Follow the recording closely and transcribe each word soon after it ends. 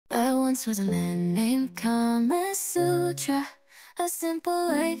once was a land named Kamasutra, a simple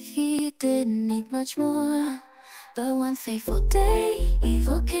life, he didn't need much more. But one fateful day,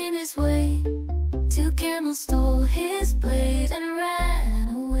 evil came his way. 2Camelzz stole his blade and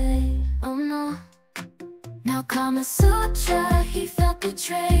ran away. Oh no. Now Kamasutra, he felt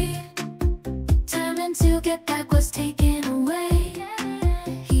betrayed. Determined to get back what's taken away.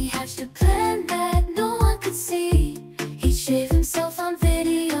 He hatched a plan that no one could see. He'd shave himself on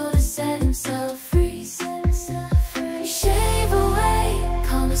video to set himself free. Shave away,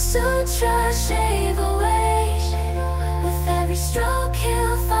 Kamasutra, shave away. With every stroke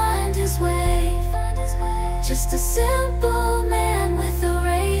he'll find his way. Just a simple man with a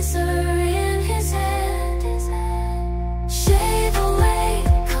razor in his hand. Shave away,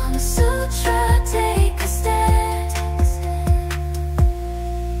 Kamasutra, take a stand.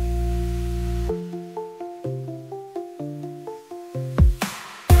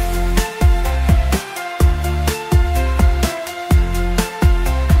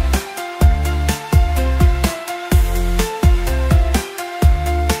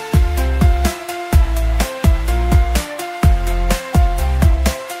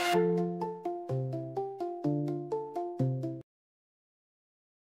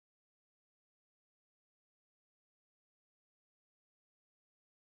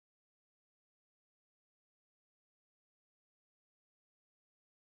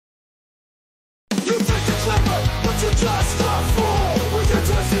 You think you're clever, but you're just a fool. With your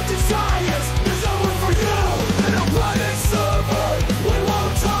twisted desires, there's no one for you. And a private server, we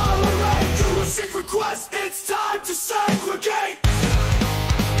won't tolerate your secret quest, it's time to segregate.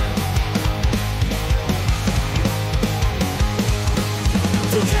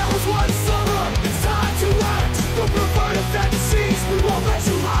 2Camelzz one summer, it's time to act. No perverted fantasies, we won't let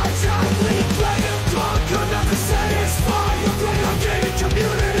you hijack. Lead, play and conquer, never satisfy your great ungated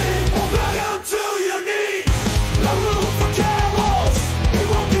community.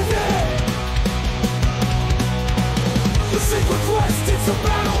 It's a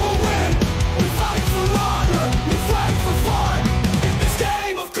battle.